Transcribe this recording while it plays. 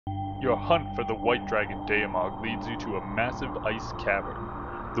Your hunt for the white dragon Daemog leads you to a massive ice cavern.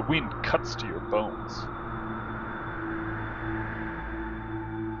 The wind cuts to your bones.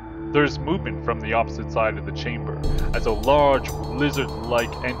 There's movement from the opposite side of the chamber as a large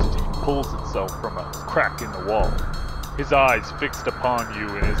lizard-like entity pulls itself from a crack in the wall. His eyes fixed upon you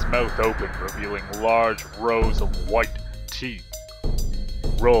and his mouth open, revealing large rows of white teeth.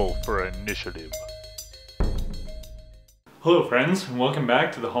 Roll for initiative. Hello friends, and welcome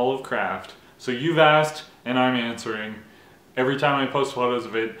back to the Hall of Craft. So you've asked, and I'm answering. Every time I post photos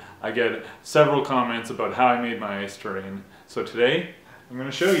of it, I get several comments about how I made my ice terrain. So today, I'm going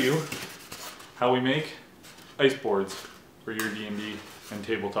to show you how we make ice boards for your D&D and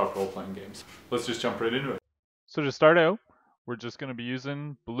tabletop role-playing games. Let's just jump right into it. So to start out, we're just going to be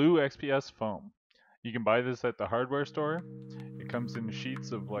using blue XPS foam. You can buy this at the hardware store. It comes in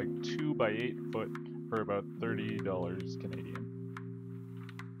sheets of like 2 by 8 foot for about $30 Canadian.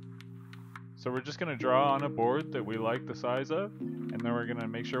 So we're just going to draw on a board that we like the size of, and then we're going to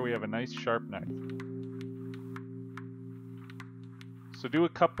make sure we have a nice sharp knife. So do a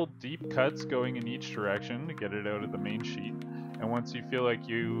couple deep cuts going in each direction to get it out of the main sheet, and once you feel like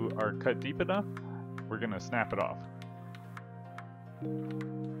you are cut deep enough, we're going to snap it off.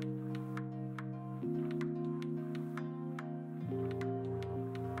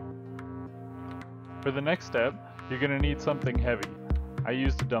 For the next step, you're going to need something heavy. I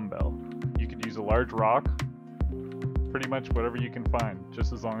used a dumbbell. You could use a large rock, pretty much whatever you can find,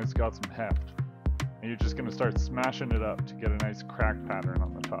 just as long as it's got some heft. And you're just going to start smashing it up to get a nice crack pattern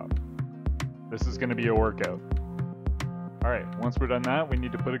on the top. This is going to be a workout. Alright, once we're done that, we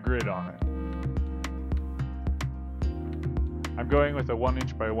need to put a grid on it. I'm going with a 1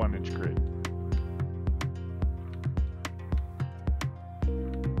 inch by 1 inch grid.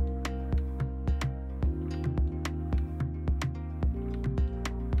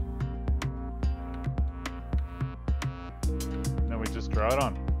 Then we just draw it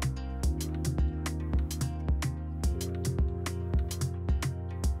on.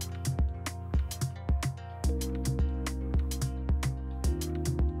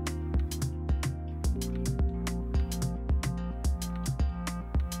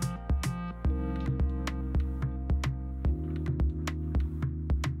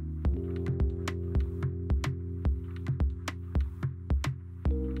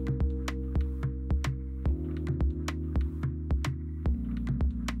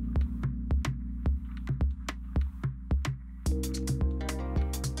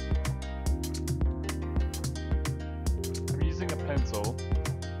 Pencil,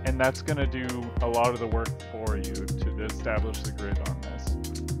 and that's going to do a lot of the work for you to establish the grid on this.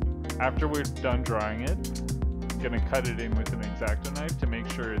 After we're done drawing it, I'm going to cut it in with an X-Acto knife to make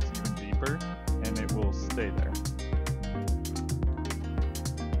sure it's even deeper and it will stay there.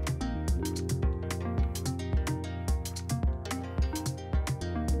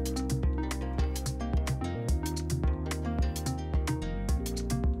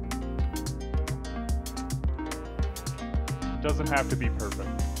 Doesn't have to be perfect.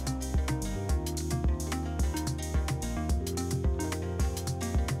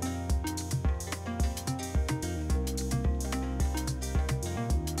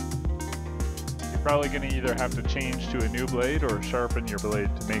 You're probably going to either have to change to a new blade or sharpen your blade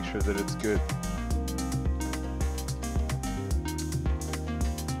to make sure that it's good.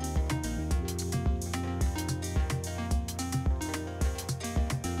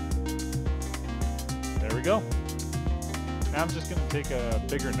 There we go. Now I'm just going to take a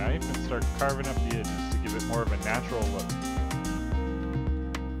bigger knife and start carving up the edges to give it more of a natural look.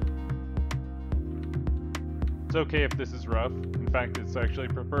 It's okay if this is rough. In fact, it's actually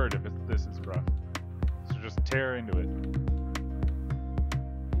preferred if this is rough. So just tear into it.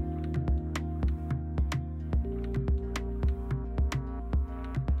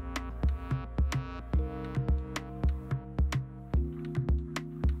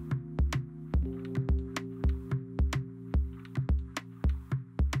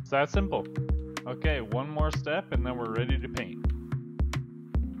 It's that simple. Okay, one more step and then we're ready to paint.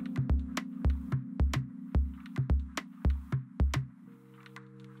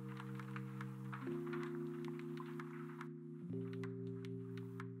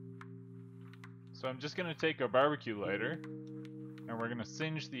 So I'm just going to take a barbecue lighter and we're going to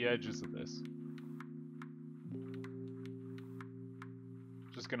singe the edges of this.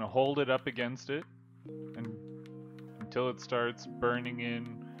 Just going to hold it up against it and until it starts burning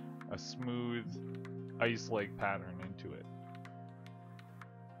in a smooth ice-like pattern into it.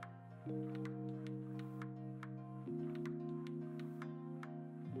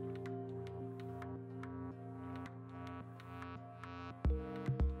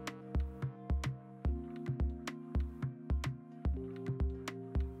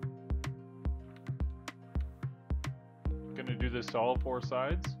 going to do this to all 4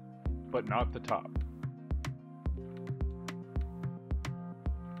 sides, but not the top.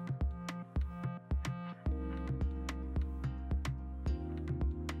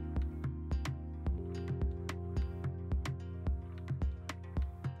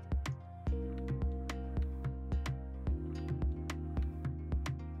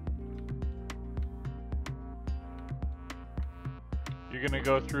 You're gonna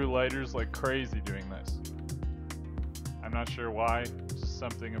go through lighters like crazy doing this. I'm not sure why, just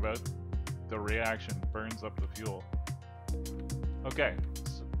something about the reaction burns up the fuel. Okay,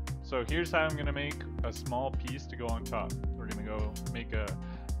 so here's how I'm gonna make a small piece to go on top. We're gonna go make a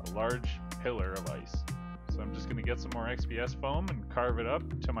large pillar of ice. So I'm just gonna get some more XPS foam and carve it up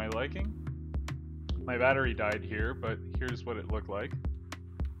to my liking. My battery died here, but here's what it looked like.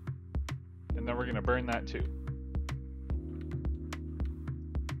 And then we're gonna burn that too.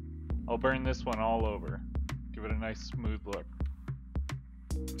 I'll burn this one all over. Give it a nice smooth look.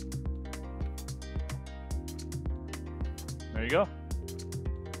 There you go.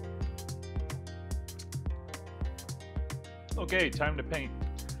 Okay, time to paint.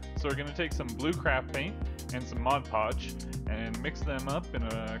 So we're gonna take some blue craft paint and some Mod Podge and mix them up in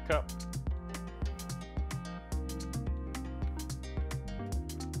a cup.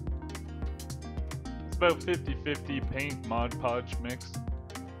 It's about 50-50 paint Mod Podge mix.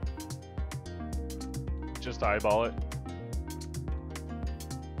 Just eyeball it.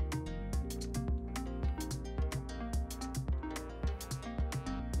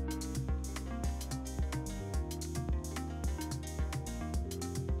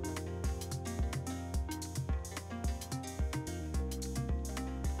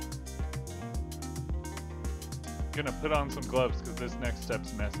 Gonna put on some gloves because this next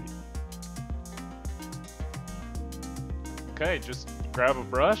step's messy. Okay, just grab a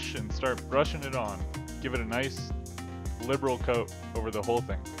brush and start brushing it on. Give it a nice liberal coat over the whole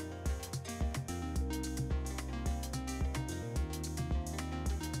thing.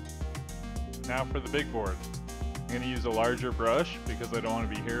 Now for the big board. I'm going to use a larger brush because I don't want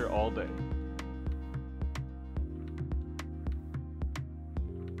to be here all day.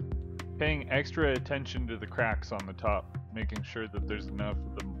 Paying extra attention to the cracks on the top, making sure that there's enough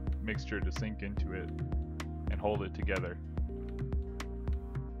of the mixture to sink into it and hold it together.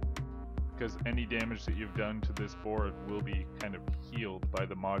 Because any damage that you've done to this board will be kind of healed by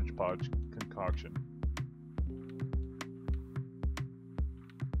the Mod Podge concoction.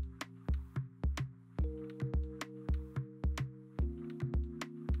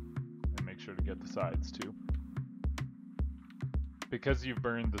 And make sure to get the sides too. Because you've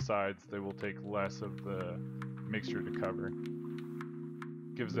burned the sides, they will take less of the mixture to cover.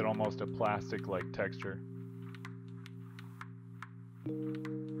 Gives it almost a plastic-like texture.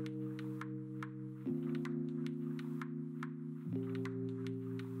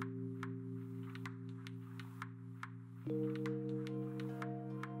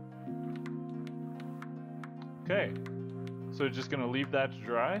 Okay, so just gonna leave that to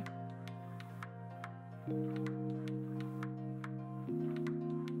dry.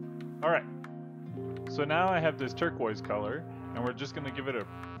 Alright, so now I have this turquoise color, and we're just gonna give it a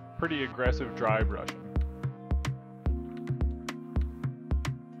pretty aggressive dry brushing.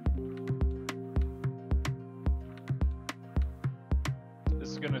 This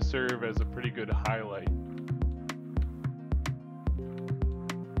is gonna serve as a pretty good highlight.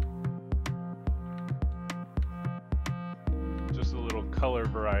 Just a little color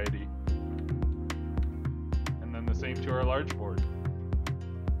variety. And then the same to our large board.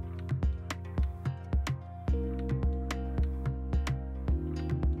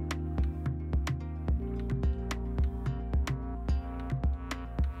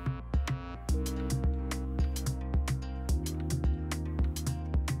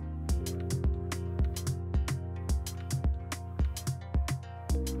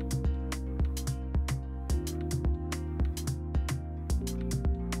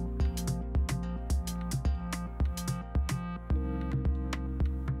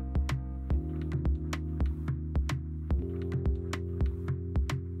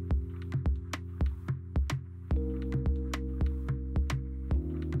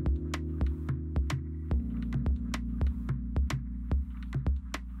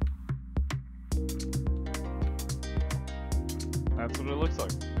 That's what it looks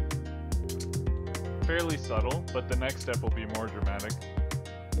like. Fairly subtle, but the next step will be more dramatic.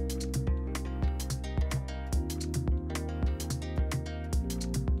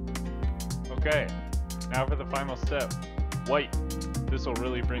 Okay, now for the final step. White. This will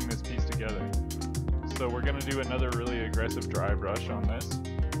really bring this piece together. So we're going to do another really aggressive dry brush on this.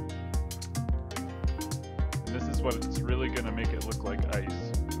 And this is what's really going to make it look like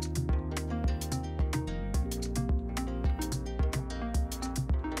ice.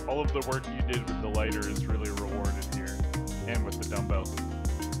 All of the work you did with the lighter is really rewarded here, and with the dumbbell.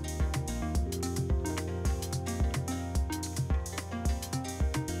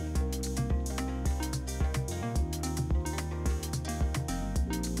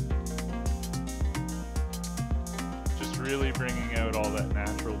 Just really bringing out all that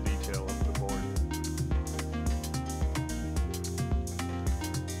natural detail of the board.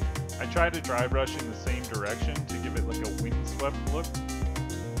 I try to dry brush in the same direction to give it like a windswept look.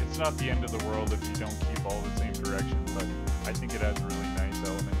 It's not the end of the world if you don't keep all the same direction, but I think it adds a really nice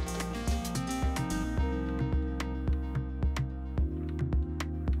element to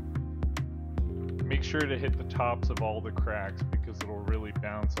the piece. Make sure to hit the tops of all the cracks because it'll really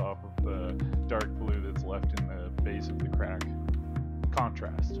bounce off of the dark blue that's left in the base of the crack.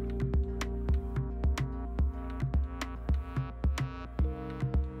 Contrast.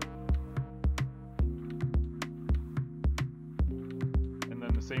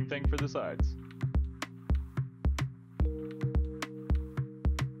 Same thing for the sides.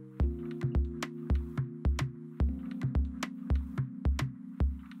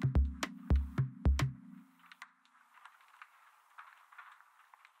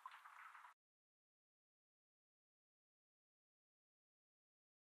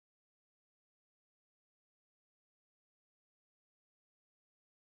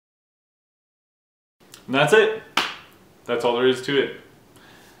 And that's it. That's all there is to it.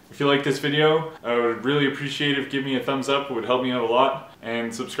 If you like this video, I would really appreciate it if you give me a thumbs up. It would help me out a lot.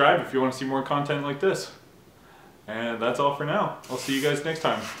 And subscribe if you want to see more content like this. And that's all for now. I'll see you guys next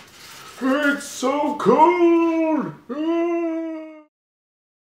time. It's so cold!